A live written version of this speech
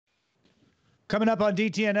Coming up on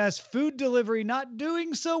DTNS, food delivery not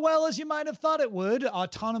doing so well as you might have thought it would.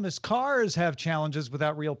 Autonomous cars have challenges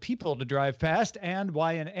without real people to drive past, and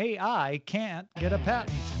why an AI can't get a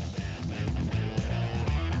patent.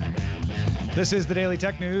 This is the Daily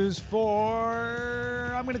Tech News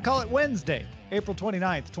for, I'm going to call it Wednesday, April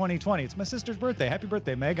 29th, 2020. It's my sister's birthday. Happy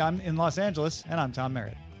birthday, Meg. I'm in Los Angeles, and I'm Tom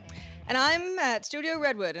Merritt. And I'm at Studio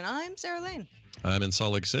Redwood, and I'm Sarah Lane. I'm in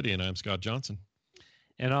Salt Lake City, and I'm Scott Johnson.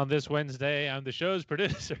 And on this Wednesday, I'm the show's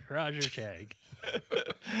producer, Roger Chang.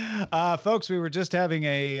 Folks, we were just having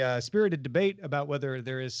a spirited debate about whether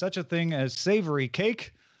there is such a thing as savory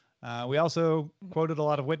cake. We also quoted a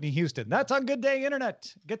lot of Whitney Houston. That's on Good Day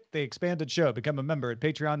Internet. Get the expanded show. Become a member at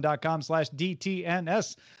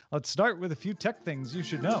patreon.com/DTNS. Let's start with a few tech things you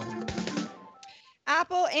should know.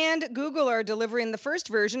 Apple and Google are delivering the first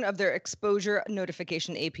version of their exposure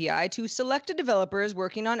notification API to selected developers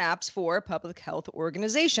working on apps for public health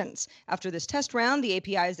organizations. After this test round, the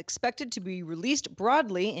API is expected to be released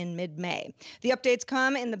broadly in mid-May. The updates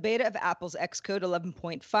come in the beta of Apple's Xcode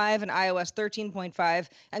 11.5 and iOS 13.5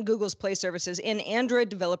 and Google's Play services in Android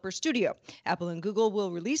Developer Studio. Apple and Google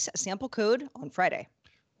will release sample code on Friday.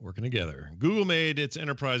 Working together. Google made its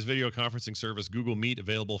enterprise video conferencing service, Google Meet,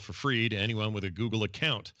 available for free to anyone with a Google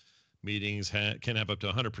account. Meetings can have up to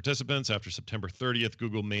 100 participants. After September 30th,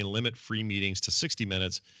 Google may limit free meetings to 60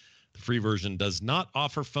 minutes. The free version does not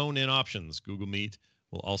offer phone-in options. Google Meet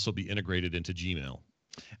will also be integrated into Gmail.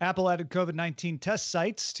 Apple added COVID-19 test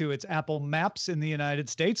sites to its Apple Maps in the United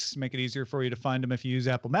States. Make it easier for you to find them if you use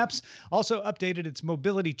Apple Maps. Also updated its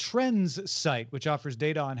Mobility Trends site, which offers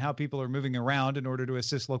data on how people are moving around in order to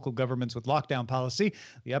assist local governments with lockdown policy.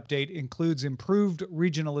 The update includes improved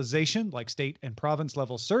regionalization, like state and province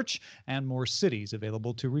level search, and more cities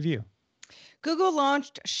available to review. Google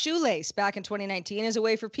launched Shoelace back in 2019 as a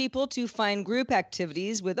way for people to find group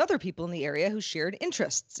activities with other people in the area who shared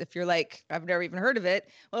interests. If you're like, I've never even heard of it,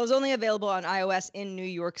 well, it was only available on iOS in New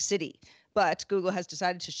York City. But Google has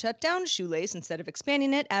decided to shut down Shoelace instead of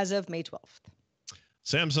expanding it as of May 12th.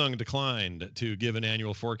 Samsung declined to give an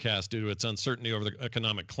annual forecast due to its uncertainty over the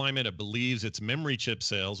economic climate. It believes its memory chip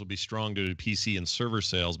sales will be strong due to PC and server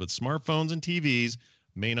sales, but smartphones and TVs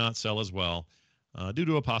may not sell as well. Due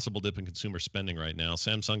to a possible dip in consumer spending right now.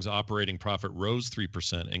 Samsung's operating profit rose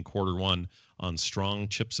 3% in quarter one on strong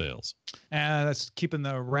chip sales. And that's keeping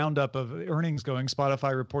the roundup of earnings going.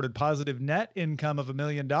 Spotify reported positive net income of $1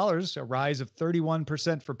 million, a rise of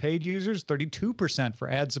 31% for paid users, 32%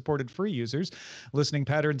 for ad-supported free users. Listening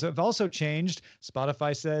patterns have also changed.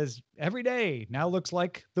 Spotify says every day now looks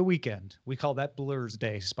like the weekend. We call that Blur's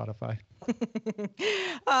Day, Spotify.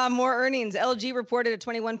 More earnings. LG reported a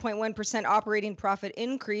 21.1% operating profit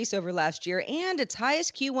increase over last year and its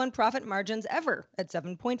highest Q1 profit margins ever at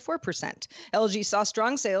 7.4%. LG saw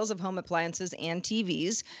strong sales of home appliances and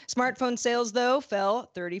TVs. Smartphone sales, though,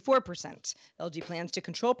 fell 34%. LG plans to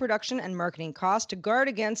control production and marketing costs to guard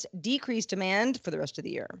against decreased demand for the rest of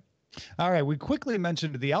the year. All right. We quickly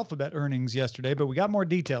mentioned the Alphabet earnings yesterday, but we got more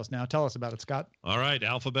details now. Tell us about it, Scott. All right.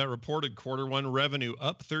 Alphabet reported quarter one revenue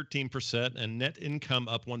up 13% and net income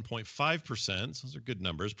up 1.5%. Those are good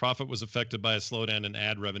numbers. Profit was affected by a slowdown in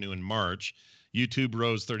ad revenue in March. YouTube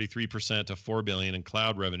rose 33% to $4 billion, and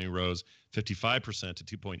cloud revenue rose 55%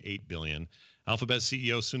 to $2.8 billion. Alphabet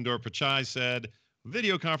CEO Sundar Pichai said,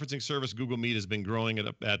 video conferencing service Google Meet has been growing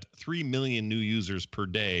at 3 million new users per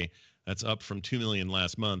day. That's up from 2 million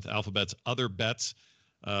last month. Alphabet's other bets,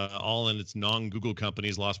 all in its non-Google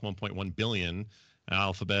companies, lost $1.1 billion.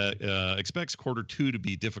 Alphabet expects quarter two to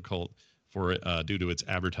be difficult for due to its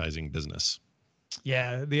advertising business.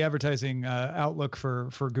 Yeah, the advertising outlook for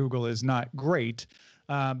Google is not great.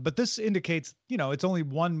 But this indicates, it's only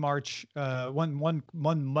one month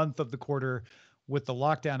of the quarter with the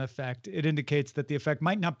lockdown effect. It indicates that the effect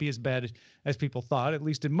might not be as bad as people thought, at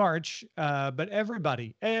least in March. But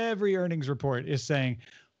every earnings report is saying,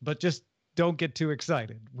 but just don't get too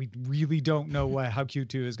excited. We really don't know how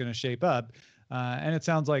Q2 is going to shape up. And it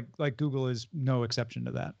sounds like Google is no exception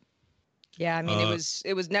to that. Yeah, I mean,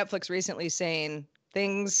 it was Netflix recently saying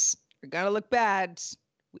things are going to look bad.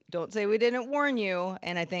 Don't say we didn't warn you.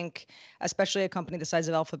 And I think especially a company the size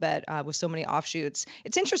of Alphabet with so many offshoots,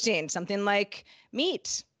 it's interesting. Something like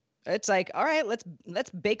Meet. It's like, all right, let's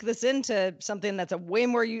bake this into something that's a way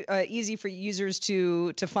more easy for users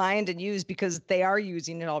to find and use because they are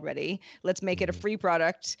using it already. Let's make it a free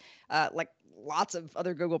product, like lots of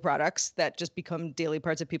other Google products that just become daily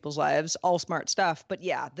parts of people's lives, all smart stuff. But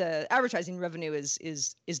yeah, the advertising revenue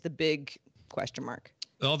is the big question mark.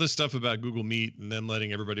 all this stuff about Google Meet and them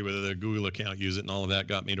letting everybody with a Google account use it and all of that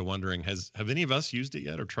got me to wondering, have any of us used it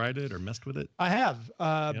yet or tried it or messed with it? I have,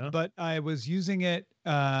 but I was using it.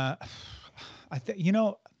 I think,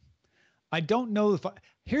 I don't know if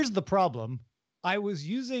here's the problem. I was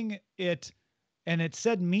using it and it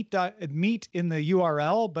said meet in the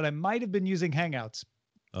URL, but I might have been using Hangouts.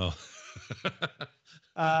 Oh,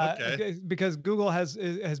 okay. Because Google has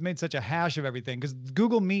made such a hash of everything, because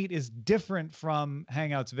Google Meet is different from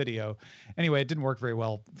Hangouts video. Anyway, it didn't work very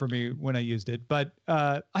well for me when I used it, but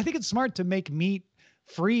I think it's smart to make Meet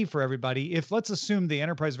free for everybody. If let's assume the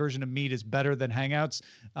enterprise version of Meet is better than Hangouts,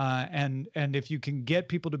 and if you can get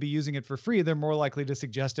people to be using it for free, they're more likely to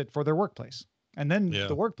suggest it for their workplace, and then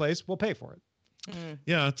the workplace will pay for it.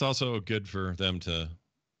 Yeah, it's also good for them to,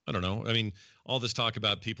 I don't know. I mean, all this talk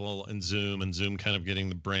about people and Zoom kind of getting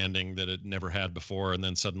the branding that it never had before and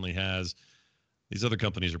then suddenly has. These other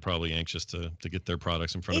companies are probably anxious to get their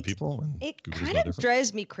products in front of people. And it kind of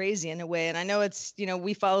drives me crazy in a way. And I know it's,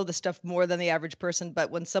 we follow the stuff more than the average person, but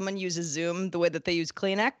when someone uses Zoom the way that they use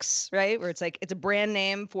Kleenex, right? Where it's like, it's a brand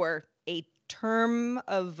name for a term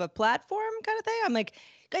of a platform kind of thing. I'm like,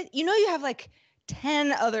 guys, you have like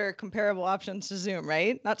 10 other comparable options to Zoom,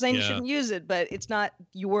 right? Not saying you shouldn't use it, but it's not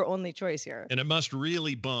your only choice here. And it must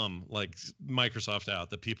really bum like Microsoft out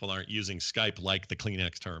that people aren't using Skype like the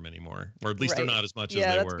Kleenex term anymore, or at least they're not as much as they were.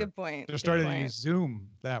 Yeah, that's a good point. They're starting to use Zoom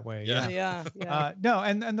that way. Yeah. No,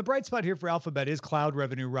 and the bright spot here for Alphabet is cloud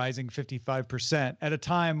revenue rising 55% at a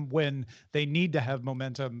time when they need to have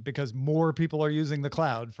momentum because more people are using the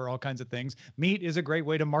cloud for all kinds of things. Meet is a great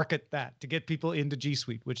way to market that, to get people into G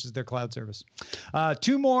Suite, which is their cloud service.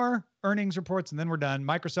 Two more earnings reports and then we're done.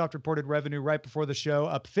 Microsoft reported revenue right before the show,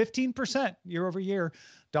 up 15% year over year.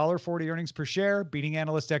 $1.40 earnings per share, beating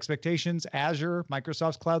analyst expectations. Azure,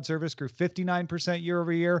 Microsoft's cloud service, grew 59% year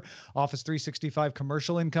over year. Office 365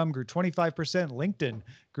 commercial income grew 25%. LinkedIn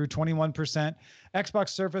grew 21%. Xbox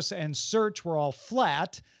Surface and Search were all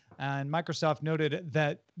flat. And Microsoft noted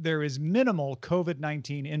that there is minimal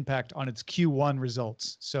COVID-19 impact on its Q1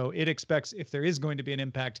 results. So it expects if there is going to be an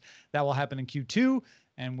impact, that will happen in Q2.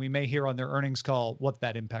 And we may hear on their earnings call what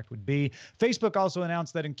that impact would be. Facebook also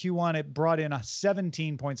announced that in Q1, it brought in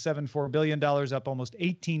 $17.74 billion, up almost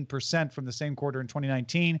 18% from the same quarter in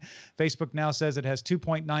 2019. Facebook now says it has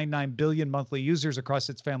 2.99 billion monthly users across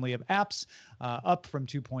its family of apps, up from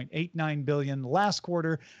 2.89 billion last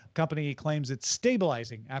quarter. Company claims it's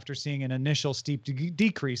stabilizing after seeing an initial steep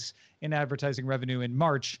decrease in advertising revenue in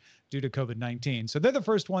March due to COVID-19. So they're the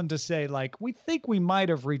first one to say, like, we think we might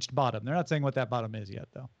have reached bottom. They're not saying what that bottom is yet,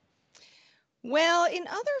 though. Well, in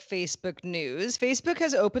other Facebook news, Facebook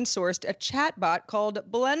has open sourced a chatbot called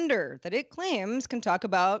Blender that it claims can talk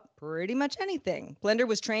about pretty much anything. Blender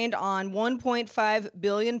was trained on 1.5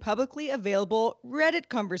 billion publicly available Reddit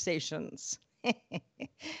conversations.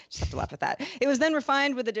 Just have to laugh at that. It was then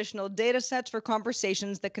refined with additional data sets for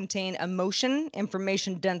conversations that contain emotion,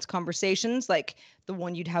 information-dense conversations like the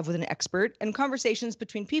one you'd have with an expert, and conversations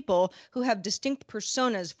between people who have distinct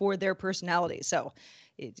personas for their personality. So,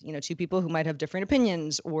 two people who might have different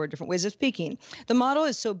opinions or different ways of speaking. The model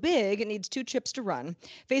is so big, it needs 2 chips to run.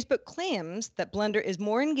 Facebook claims that Blender is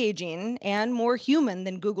more engaging and more human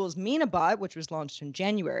than Google's MinaBot, which was launched in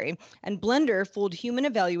January. And Blender fooled human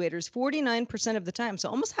evaluators 49% of the time, so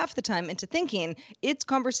almost half the time, into thinking its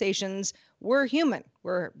conversations were human,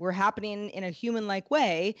 were happening in a human-like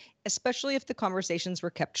way, especially if the conversations were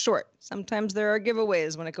kept short. Sometimes there are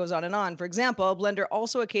giveaways when it goes on and on. For example, Blender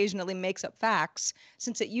also occasionally makes up facts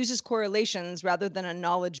since it uses correlations rather than a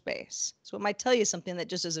knowledge base. So it might tell you something that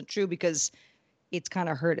just isn't true because it's kind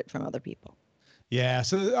of heard it from other people. Yeah,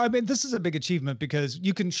 so I mean, this is a big achievement because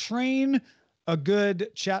you can train a good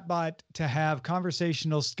chatbot to have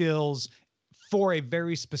conversational skills for a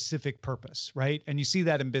very specific purpose, right? And you see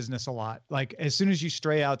that in business a lot. Like as soon as you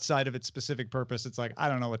stray outside of its specific purpose, it's like, I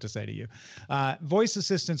don't know what to say to you. Voice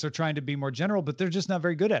assistants are trying to be more general, but they're just not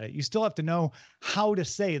very good at it. You still have to know how to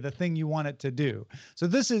say the thing you want it to do. So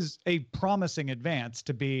this is a promising advance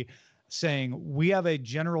to be saying, we have a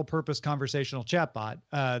general purpose conversational chatbot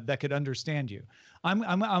that could understand you. I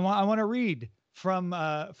want to read from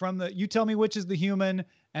the, you tell me which is the human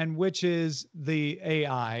and which is the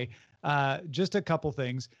AI. Just a couple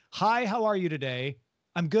things. Hi, how are you today?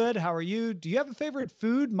 I'm good. How are you? Do you have a favorite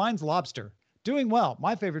food? Mine's lobster. Doing well.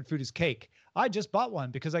 My favorite food is cake. I just bought one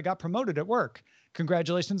because I got promoted at work.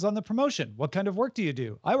 Congratulations on the promotion. What kind of work do you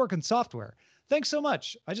do? I work in software. Thanks so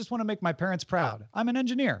much. I just want to make my parents proud. I'm an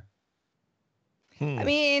engineer. I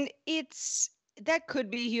mean, that could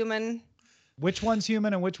be human. Which one's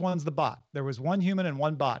human and which one's the bot? There was one human and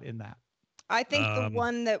one bot in that. I think the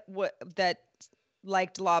one that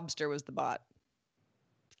liked lobster was the bot.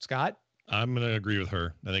 Scott? I'm going to agree with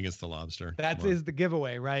her. I think it's the lobster. That is the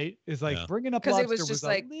giveaway, right? It's like bringing up 'Cause lobster it was just a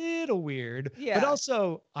like- little weird. Yeah. But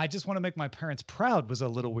also, I just want to make my parents proud was a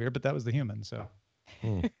little weird, but that was the human, so.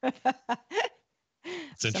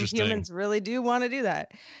 It's interesting. Some humans really do want to do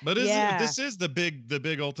that. But this is the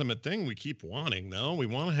big ultimate thing we keep wanting, though. We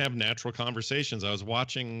want to have natural conversations. I was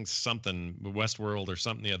watching something, Westworld or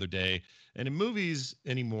something the other day, and in movies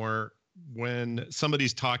anymore, when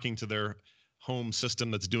somebody's talking to their home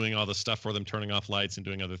system that's doing all the stuff for them, turning off lights and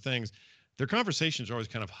doing other things, their conversations are always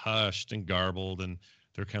kind of hushed and garbled, and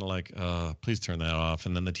they're kind of like, please turn that off.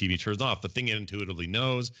 And then the TV turns off. The thing intuitively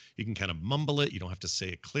knows. You can kind of mumble it. You don't have to say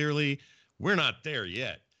it clearly. We're not there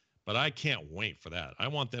yet, but I can't wait for that. I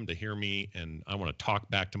want them to hear me, and I want to talk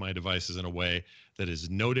back to my devices in a way that is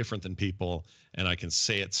no different than people, and I can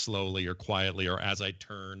say it slowly or quietly or as I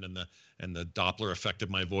turn, and the Doppler effect of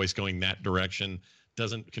my voice going that direction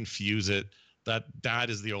doesn't confuse it. That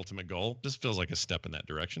is the ultimate goal. This feels like a step in that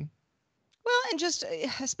direction. Well, and just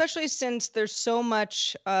especially since there's so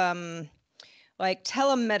much like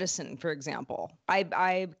telemedicine, for example.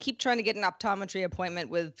 I keep trying to get an optometry appointment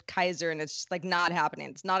with Kaiser, and it's just like not happening.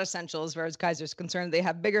 It's not essential as far as Kaiser's concerned. They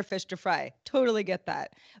have bigger fish to fry. Totally get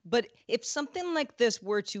that. But if something like this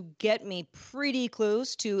were to get me pretty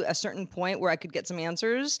close to a certain point where I could get some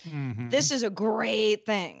answers, this is a great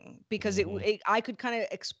thing, because I could kind of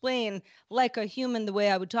explain like a human the way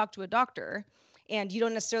I would talk to a doctor. And you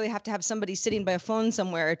don't necessarily have to have somebody sitting by a phone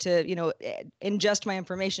somewhere to, ingest my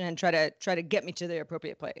information and try to get me to the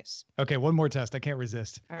appropriate place. Okay, one more test. I can't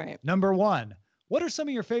resist. All right. Number 1, what are some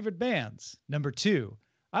of your favorite bands? Number 2,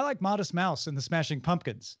 I like Modest Mouse and the Smashing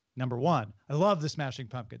Pumpkins. Number 1, I love the Smashing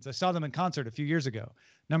Pumpkins. I saw them in concert a few years ago.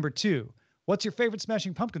 Number 2, what's your favorite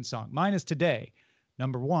Smashing Pumpkins song? Mine is Today.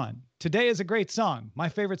 Number 1, Today is a great song. My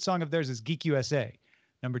favorite song of theirs is Geek USA.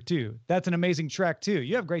 Number 2, that's an amazing track too.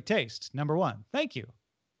 You have great taste. Number 1, thank you.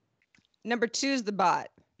 Number 2 is the bot.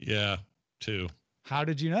 Yeah, 2. How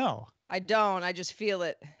did you know? I don't. I just feel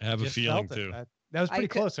it. I have a Just feeling felt it. too. That was pretty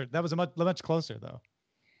closer. That was much closer though.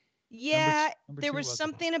 Yeah, number there 2 was was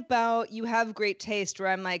something about you have great taste where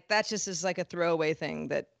I'm like, that just is like a throwaway thing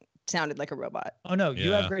that sounded like a robot. Oh no,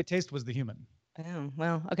 you Yeah. have great taste was the human. Oh,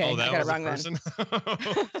 well, okay. Oh, I that got was it a wrong person?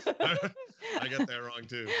 then. I got that wrong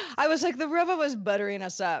too. I was like, the robot was buttering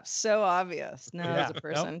us up. So obvious. No, it was a Nope,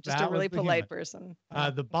 person. Just a that was really the polite human. person.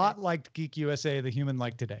 The bot liked Geek USA, the human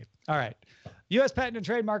liked Today. All right. U.S. Patent and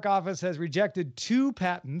Trademark Office has rejected 2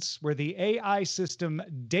 patents where the AI system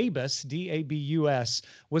Dabus, D-A-B-U-S,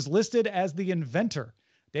 was listed as the inventor.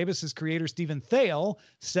 Dabus's creator, Stephen Thale,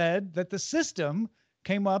 said that the system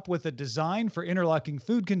came up with a design for interlocking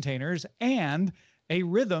food containers and a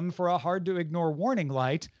rhythm for a hard-to-ignore warning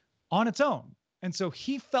light on its own. And so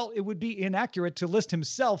he felt it would be inaccurate to list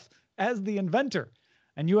himself as the inventor.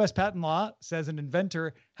 And U.S. patent law says an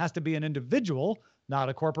inventor has to be an individual, not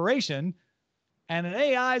a corporation, and an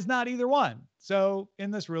AI is not either one. So in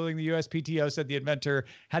this ruling, the USPTO said the inventor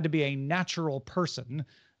had to be a natural person.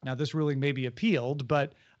 Now, this ruling may be appealed,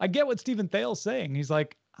 but I get what Stephen Thale's saying. He's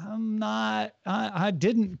like, I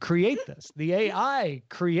didn't create this. The AI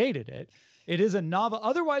created it. It is a novel.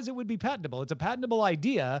 Otherwise, it would be patentable. It's a patentable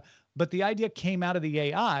idea, but the idea came out of the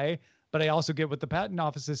AI. But I also get what the patent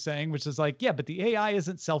office is saying, which is like, yeah, but the AI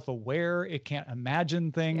isn't self-aware. It can't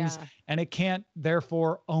imagine things, and it can't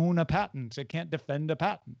therefore own a patent. It can't defend a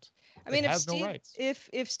patent. I mean, it has no rights.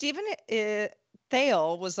 if Stephen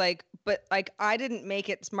Thale was like, but like I didn't make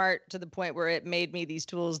it smart to the point where it made me these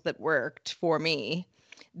tools that worked for me,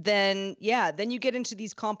 then you get into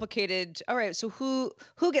these complicated, all right, so who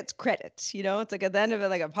gets credit? It's like at the end of it,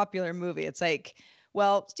 like a popular movie. It's like,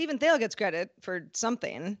 well, Stephen Thale gets credit for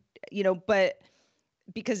something, but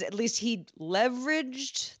because at least he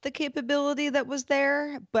leveraged the capability that was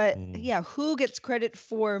there. But who gets credit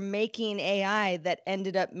for making AI that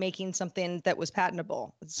ended up making something that was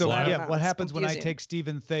patentable? So what It's happens when I confusing. take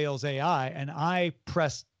Stephen Thale's AI and I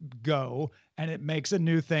press go and it makes a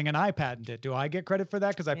new thing and I patent it? Do I get credit for that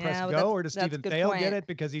because I pressed go, or does that's a Stephen good Thale point. get it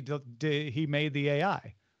because he made the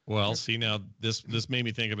AI? Well, see, now this made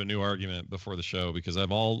me think of a new argument before the show, because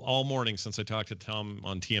I've all morning since I talked to Tom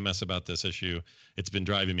on TMS about this issue, it's been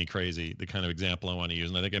driving me crazy, the kind of example I want to use,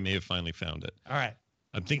 and I think I may have finally found it. All right.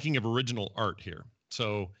 I'm thinking of original art here.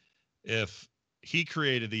 So if he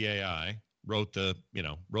created the AI, wrote the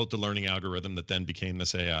learning algorithm that then became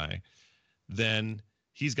this AI, then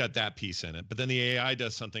he's got that piece in it. But then the AI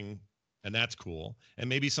does something, and that's cool. And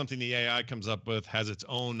maybe something the AI comes up with has its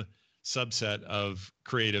own subset of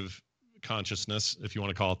creative consciousness, if you want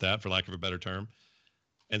to call it that, for lack of a better term.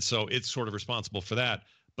 And so it's sort of responsible for that.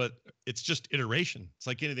 but it's just iteration. It's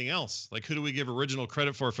like anything else. Like, who do we give original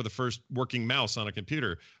credit for the first working mouse on a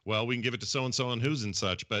computer? Well, we can give it to so-and-so and who's and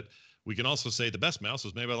such, but we can also say the best mouse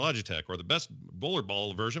was made by Logitech, or the best bowler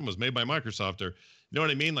ball version was made by Microsoft, or you know what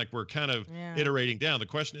I mean? Like, we're kind of iterating down. The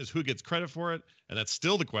question is who gets credit for it, and that's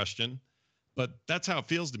still the question. But that's how it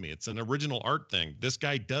feels to me. It's an original art thing. This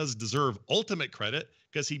guy does deserve ultimate credit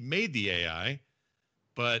because he made the AI,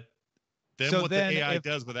 but then what the AI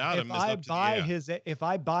does without him is up to the AI. If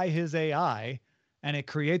I buy his AI and it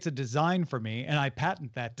creates a design for me and I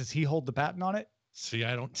patent that, does he hold the patent on it? See,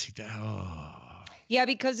 I don't see that. Oh. Yeah,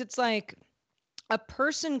 because it's like a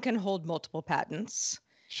person can hold multiple patents.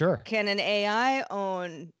 Sure. Can an AI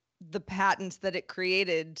own the patents that it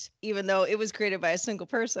created, even though it was created by a single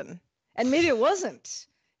person? And maybe it wasn't,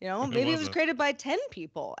 you know, maybe it was created by 10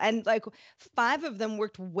 people and like 5 of them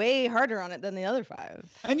worked way harder on it than the other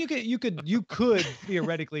 5. And you could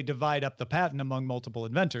theoretically divide up the patent among multiple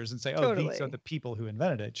inventors and say, oh, these are the people who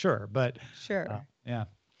invented it. Sure. But yeah.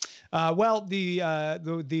 Well,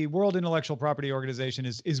 the World Intellectual Property Organization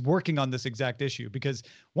is working on this exact issue, because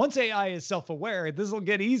once AI is self-aware, this will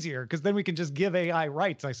get easier because then we can just give AI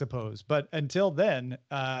rights, I suppose. But until then,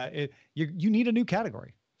 you need a new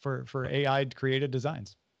category for AI created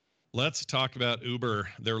designs. Let's talk about Uber.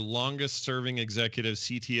 Their longest serving executive,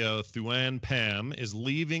 CTO Thuan Pham, is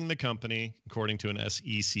leaving the company, according to an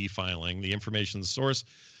SEC filing. The information source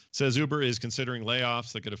says Uber is considering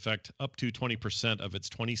layoffs that could affect up to 20% of its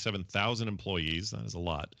 27,000 employees. That is a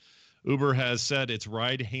lot. Uber has said its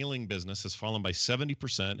ride-hailing business has fallen by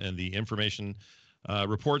 70%, and the information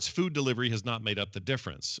reports food delivery has not made up the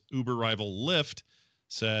difference. Uber rival Lyft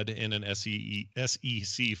said in an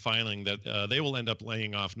SEC filing that they will end up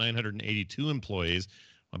laying off 982 employees,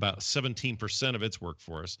 about 17% of its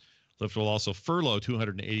workforce. Lyft will also furlough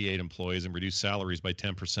 288 employees and reduce salaries by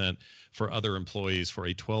 10% for other employees for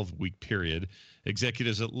a 12-week period.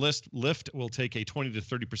 Executives at Lyft will take a 20 to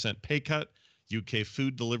 30% pay cut. UK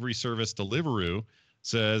food delivery service Deliveroo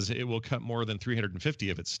says it will cut more than 350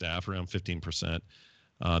 of its staff, around 15%.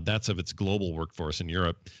 That's of its global workforce in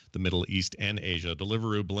Europe, the Middle East, and Asia.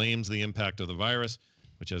 Deliveroo blames the impact of the virus,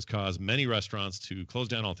 which has caused many restaurants to close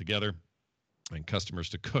down altogether and customers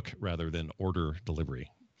to cook rather than order delivery.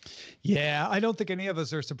 Yeah, I don't think any of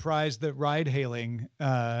us are surprised that ride-hailing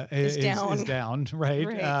is down,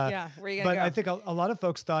 right? Yeah, where you gonna go? I think a lot of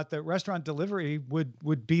folks thought that restaurant delivery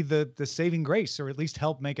would be the saving grace, or at least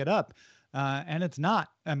help make it up. And it's not.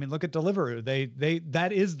 I mean, look at Deliveroo.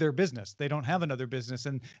 That is their business. They don't have another business,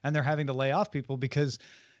 and they're having to lay off people because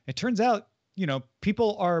it turns out, you know,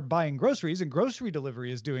 people are buying groceries and grocery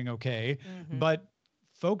delivery is doing okay, but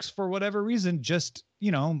folks, for whatever reason, just, you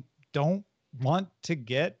know, don't want to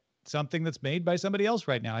get something that's made by somebody else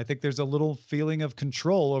right now. I think there's a little feeling of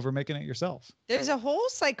control over making it yourself. There's a whole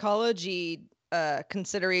psychology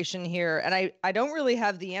consideration here, and I don't really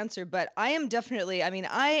have the answer, but I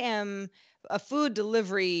am a food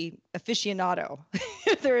delivery aficionado.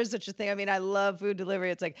 If there is such a thing. I mean, I love food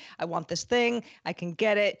delivery. It's like, I want this thing, I can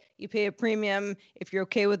get it, you pay a premium. If you're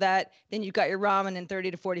okay with that, then you got your ramen in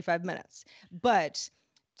 30 to 45 minutes. But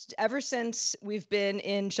ever since we've been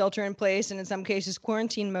in shelter in place and in some cases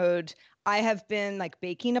quarantine mode, I have been like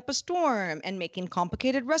baking up a storm and making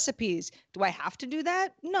complicated recipes. Do I have to do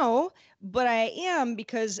that? No, but I am,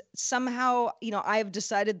 because somehow, you know, I've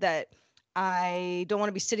decided that I don't want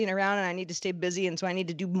to be sitting around and I need to stay busy. And so I need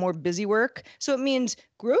to do more busy work. So it means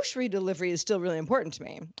grocery delivery is still really important to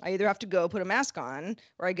me. I either have to go put a mask on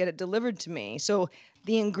or I get it delivered to me. So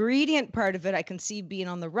the ingredient part of it, I can see being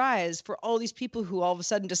on the rise for all these people who all of a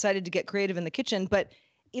sudden decided to get creative in the kitchen, but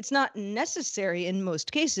it's not necessary in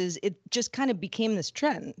most cases. It just kind of became this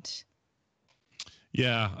trend.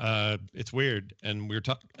 Yeah, it's weird. And we were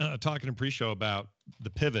talking in pre-show about the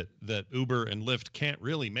pivot that Uber and Lyft can't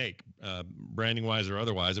really make, branding wise or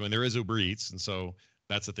otherwise. I mean, there is Uber Eats, and so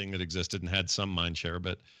that's a thing that existed and had some mind share.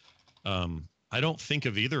 But I don't think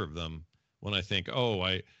of either of them when I think, oh,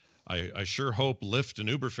 I sure hope Lyft and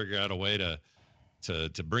Uber figure out a way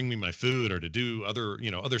to bring me my food or to do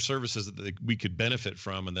other services that we could benefit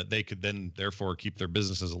from and that they could then therefore keep their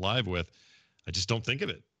businesses alive with. I just don't think of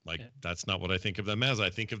it. That's not what I think of them as. I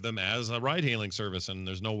think of them as a ride-hailing service, and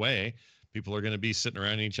there's no way people are going to be sitting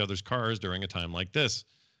around in each other's cars during a time like this.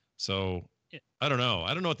 So I don't know.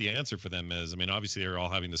 I don't know what the answer for them is. I mean, obviously they're all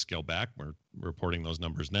having to scale back. We're reporting those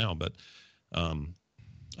numbers now, but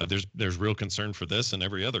there's real concern for this and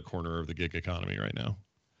every other corner of the gig economy right now.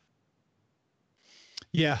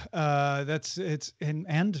 Yeah,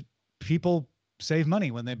 and people save money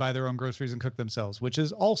when they buy their own groceries and cook themselves, which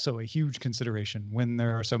is also a huge consideration when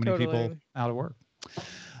there are so many people out of work.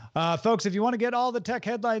 Folks, if you want to get all the tech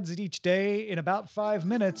headlines each day in about 5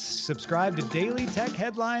 minutes, subscribe to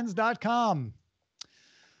dailytechheadlines.com.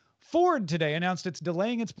 Ford today announced it's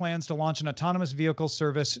delaying its plans to launch an autonomous vehicle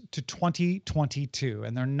service to 2022.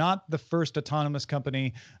 And they're not the first autonomous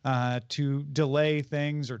company to delay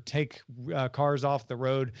things or take cars off the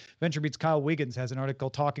road. VentureBeat's Kyle Wiggins has an article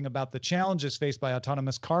talking about the challenges faced by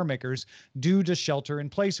autonomous car makers due to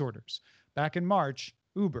shelter-in-place orders. Back in March,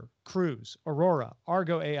 Uber, Cruise, Aurora,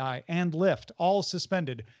 Argo AI, and Lyft all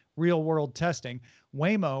suspended real-world testing.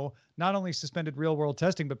 Waymo not only suspended real-world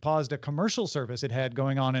testing, but paused a commercial service it had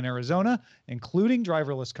going on in Arizona, including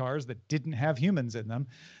driverless cars that didn't have humans in them.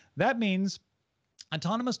 That means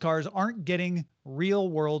autonomous cars aren't getting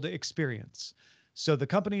real-world experience. So the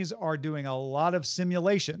companies are doing a lot of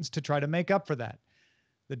simulations to try to make up for that.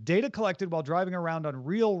 The data collected while driving around on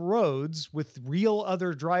real roads with real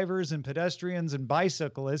other drivers and pedestrians and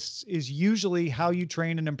bicyclists is usually how you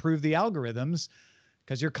train and improve the algorithms,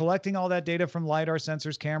 because you're collecting all that data from LiDAR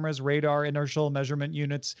sensors, cameras, radar, inertial measurement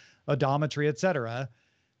units, odometry, etc.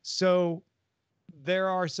 So there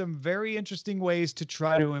are some very interesting ways to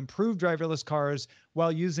try to improve driverless cars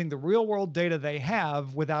while using the real-world data they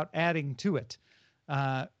have without adding to it.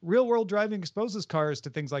 Real-world driving exposes cars to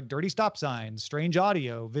things like dirty stop signs, strange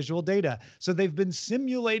audio, visual data. So they've been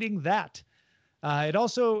simulating that. It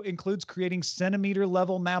also includes creating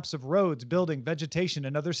centimeter-level maps of roads, building, vegetation,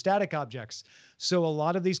 and other static objects. So a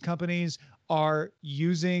lot of these companies are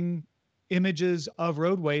using images of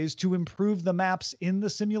roadways to improve the maps in the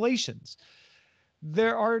simulations.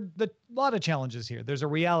 There are a lot of challenges here. There's a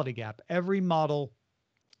reality gap. Every model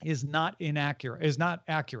is not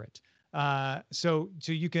accurate. So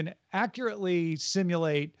you can accurately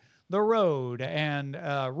simulate the road and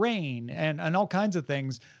rain and all kinds of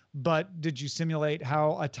things. But did you simulate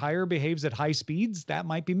how a tire behaves at high speeds? That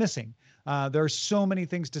might be missing. There are so many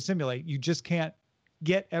things to simulate. You just can't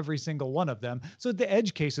get every single one of them. So the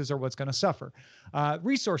edge cases are what's going to suffer.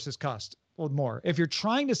 Resources cost more. If you're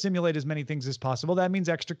trying to simulate as many things as possible, that means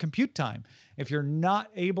extra compute time. If you're not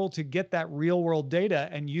able to get that real world data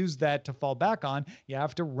and use that to fall back on, you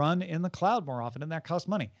have to run in the cloud more often, and that costs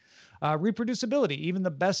money. Reproducibility. Even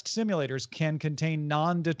the best simulators can contain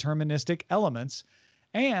non-deterministic elements.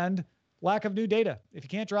 And lack of new data. If you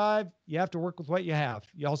can't drive, you have to work with what you have.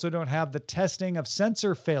 You also don't have the testing of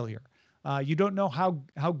sensor failure. You don't know how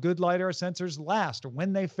good LiDAR sensors last or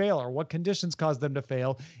when they fail or what conditions cause them to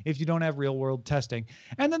fail if you don't have real world testing.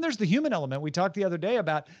 And then there's the human element. We talked the other day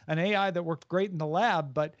about an AI that worked great in the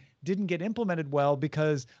lab, but didn't get implemented well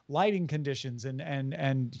because lighting conditions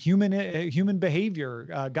and human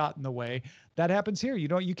behavior got in the way. That happens here.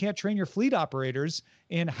 You can't train your fleet operators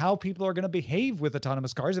in how people are going to behave with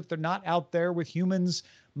autonomous cars if they're not out there with humans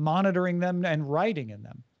monitoring them and riding in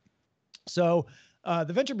them. So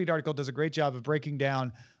the VentureBeat article does a great job of breaking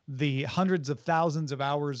down the hundreds of thousands of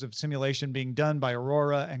hours of simulation being done by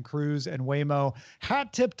Aurora and Cruise and Waymo.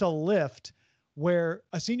 Hat tip to Lyft, where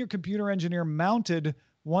a senior computer engineer mounted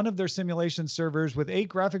one of their simulation servers with 8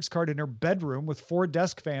 graphics cards in her bedroom with 4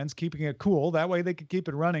 desk fans, keeping it cool. That way they could keep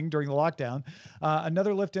it running during the lockdown.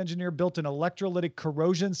 Another Lyft engineer built an electrolytic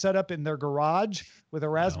corrosion setup in their garage with a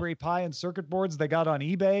Raspberry Pi and circuit boards they got on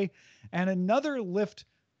eBay. And another Lyft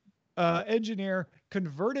engineer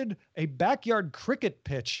converted a backyard cricket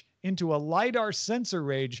pitch into a LiDAR sensor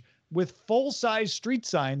range with full-size street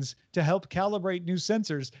signs to help calibrate new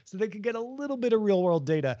sensors so they could get a little bit of real-world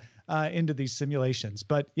data into these simulations.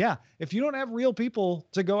 But yeah, if you don't have real people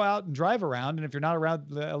to go out and drive around, and if you're not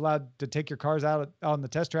allowed to take your cars out on the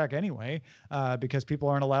test track anyway, because people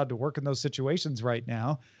aren't allowed to work in those situations right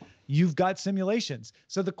now, you've got simulations.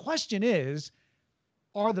 So the question is,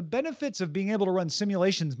 are the benefits of being able to run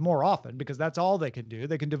simulations more often, because that's all they can do,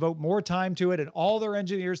 they can devote more time to it and all their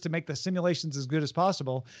engineers to make the simulations as good as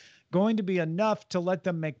possible, going to be enough to let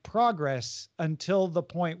them make progress until the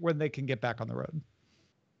point when they can get back on the road?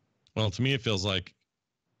 Well, to me, it feels like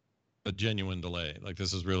a genuine delay. Like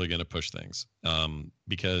this is really going to push things,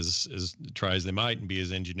 because as try as they might and be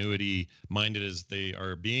as ingenuity minded as they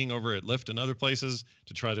are being over at Lyft and other places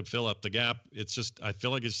to try to fill up the gap, it's just, I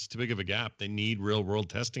feel like it's too big of a gap. They need real world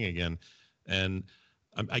testing again. And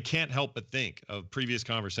I can't help but think of previous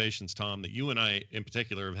conversations, Tom, that you and I in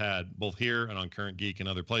particular have had both here and on Current Geek and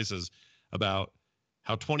other places about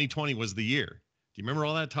how 2020 was the year. Do you remember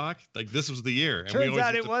all that talk? Like this was the year. And Turns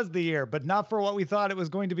out it was the year, but not for what we thought it was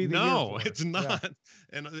going to be the year. No, it's not. Yeah.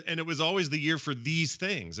 And it was always the year for these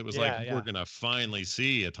things. It was we're going to finally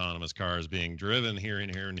see autonomous cars being driven here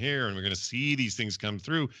and here and here, and we're going to see these things come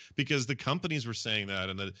through because the companies were saying that,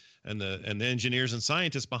 and the engineers and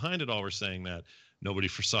scientists behind it all were saying that. nobody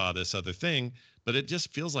foresaw this other thing, but it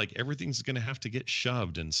just feels like everything's going to have to get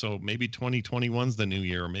shoved. And so maybe 2021's the new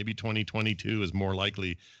year, or maybe 2022 is more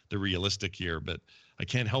likely the realistic year. But I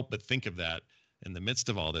can't help but think of that in the midst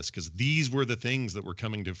of all this, because these were the things that were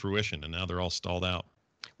coming to fruition, and now they're all stalled out.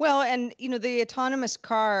 Well, and the autonomous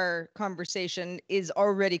car conversation is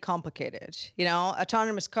already complicated.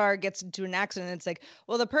 Autonomous car gets into an accident. It's like,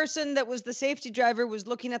 well, the person that was the safety driver was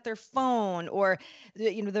looking at their phone, or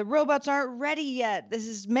the robots aren't ready yet. This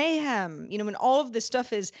is mayhem. And all of this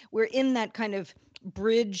stuff we're in that kind of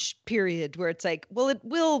bridge period where it's like, well, it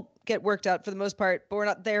will get worked out for the most part, but we're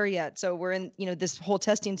not there yet. So we're in, this whole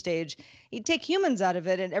testing stage. You take humans out of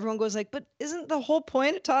it and everyone goes like, but isn't the whole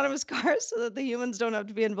point autonomous cars so that the humans don't have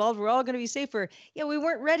to be involved? We're all going to be safer. Yeah, we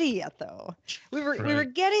weren't ready yet though. We were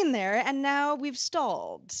getting there and now we've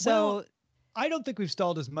stalled. So well, I don't think we've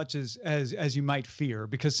stalled as much as you might fear,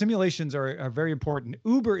 because simulations are very important.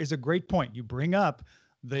 Uber is a great point. You bring up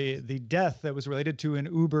the death that was related to an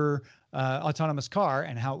Uber autonomous car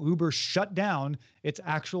and how Uber shut down its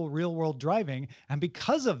actual real world driving. And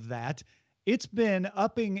because of that, it's been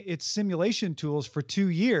upping its simulation tools for 2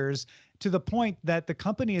 years, to the point that the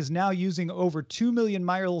company is now using over 2 million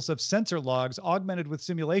miles of sensor logs augmented with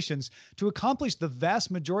simulations to accomplish the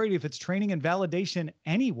vast majority of its training and validation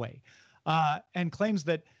anyway, and claims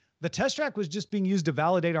that the test track was just being used to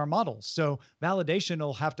validate our models. So validation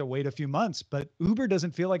will have to wait a few months, but Uber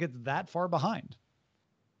doesn't feel like it's that far behind.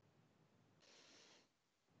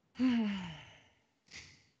 I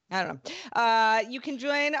don't know. You can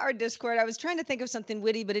join our Discord. I was trying to think of something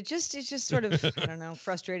witty, but it's just sort of, I don't know,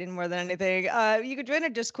 frustrating more than anything. You can join our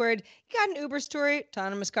Discord. You got an Uber story,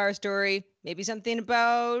 autonomous car story, maybe something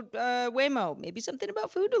about Waymo, maybe something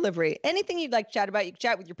about food delivery. Anything you'd like to chat about, you can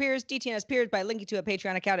chat with your peers, DTNS peers, by linking to a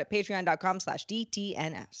Patreon account at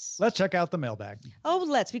patreon.com/DTNS. Let's check out the mailbag. Oh,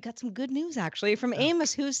 we got some good news actually from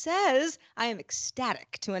Amos, who says, I am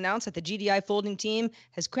ecstatic to announce that the GDI folding team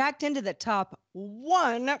has cracked into the top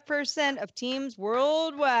 1% of teams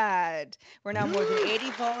worldwide. We're now more than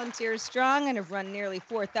 80 volunteers strong and have run nearly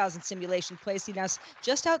 4,000 simulations, placing us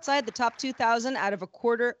just outside the top 2,000 out of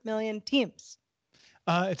 250,000 teams.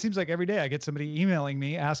 It seems like every day I get somebody emailing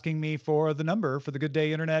me asking me for the number for the Good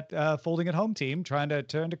Day Internet folding at home team, trying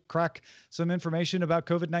to crack some information about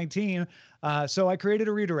COVID-19. So I created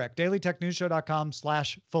a redirect.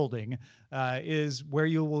 dailytechnewsshow.com/folding is where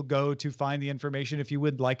you will go to find the information if you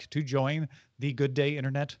would like to join the Good Day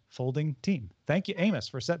Internet folding team. Thank you, Amos,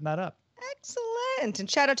 for setting that up. Excellent. And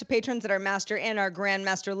shout out to patrons at our master and our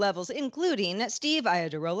grandmaster levels, including Steve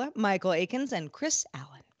Iadarola, Michael Akins, and Chris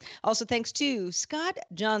Allen. Also, thanks to Scott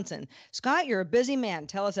Johnson. Scott, you're a busy man.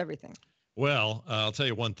 Tell us everything. Well, I'll tell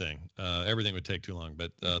you one thing. Everything would take too long,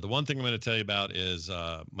 but the one thing I'm going to tell you about is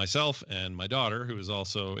myself and my daughter, who is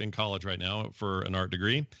also in college right now for an art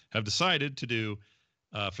degree, have decided to do,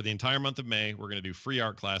 for the entire month of May, we're going to do free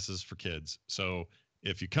art classes for kids. So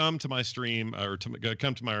if you come to my stream, or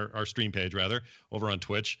come to our stream page, rather, over on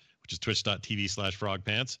Twitch, which is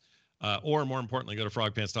twitch.tv/frogpants, or more importantly, go to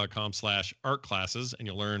frogpants.com/art classes, and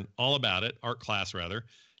you'll learn all about it, art class rather.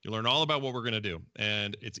 You'll learn all about what we're going to do.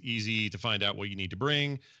 And it's easy to find out what you need to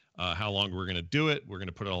bring, how long we're going to do it. We're going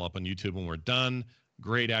to put it all up on YouTube when we're done.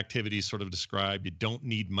 Great activities sort of described. You don't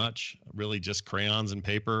need much, really just crayons and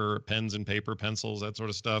paper, pens and paper, pencils, that sort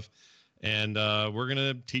of stuff. And we're going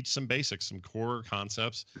to teach some basics, some core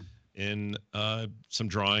concepts in some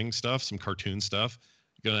drawing stuff, some cartoon stuff.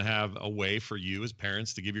 You're going to have a way for you as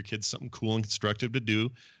parents to give your kids something cool and constructive to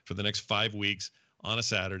do for the next 5 weeks on a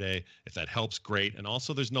Saturday. If that helps, great. And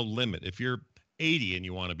also, there's no limit. If you're 80 and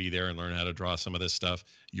you want to be there and learn how to draw some of this stuff,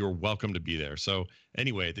 you're welcome to be there. So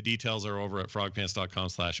anyway, the details are over at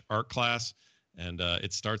frogpants.com/art class. And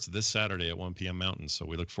it starts this Saturday at 1 p.m. Mountain. So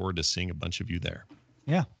we look forward to seeing a bunch of you there.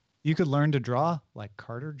 Yeah. You could learn to draw like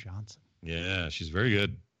Carter Johnson. Yeah, she's very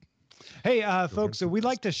good. Hey, folks, so we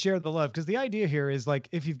like to share the love, because the idea here is, like,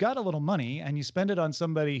 if you've got a little money and you spend it on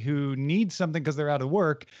somebody who needs something because they're out of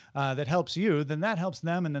work, that helps you, then that helps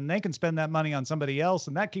them, and then they can spend that money on somebody else,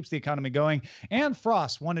 and that keeps the economy going. Anne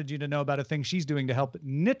Frost wanted you to know about a thing she's doing to help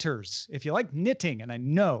knitters. If you like knitting, and I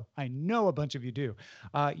know a bunch of you do,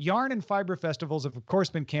 yarn and fiber festivals have, of course,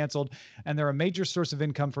 been canceled, and they're a major source of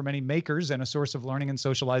income for many makers and a source of learning and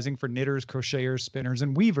socializing for knitters, crocheters, spinners,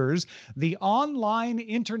 and weavers. The online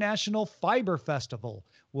International Fiber Festival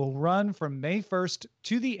will run from May 1st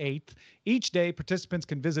to the 8th. Each day, participants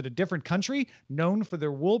can visit a different country known for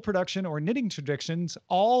their wool production or knitting traditions,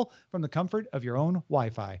 all from the comfort of your own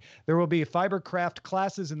Wi-Fi. There will be fiber craft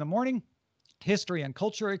classes in the morning, history and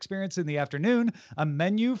culture experience in the afternoon, a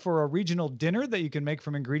menu for a regional dinner that you can make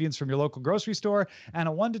from ingredients from your local grocery store, and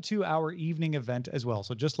a 1 to 2 hour evening event as well.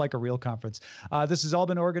 So just like a real conference. This has all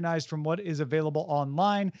been organized from what is available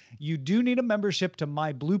online. You do need a membership to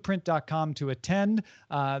myblueprint.com to attend,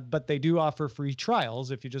 but they do offer free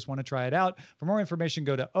trials if you just want to try it out. For more information,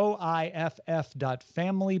 go to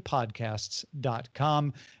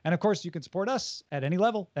oiff.familypodcasts.com. And of course, you can support us at any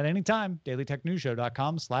level, at any time,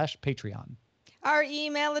 dailytechnewsshow.com/Patreon. Our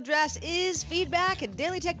email address is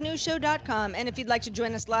feedback@dailytechnewsshow.com. And if you'd like to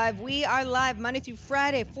join us live, we are live Monday through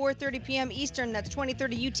Friday, 4:30 p.m. Eastern. That's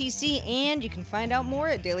 2030 UTC. And you can find out more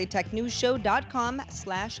at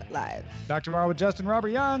dailytechnewsshow.com/live. Back tomorrow with Justin Robert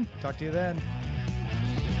Young. Talk to you then.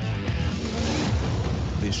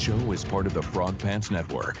 This show is part of the Frog Pants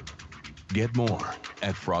Network. Get more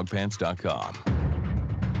at frogpants.com.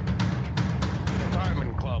 The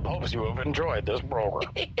Diamond Club hopes you have enjoyed this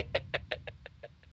program.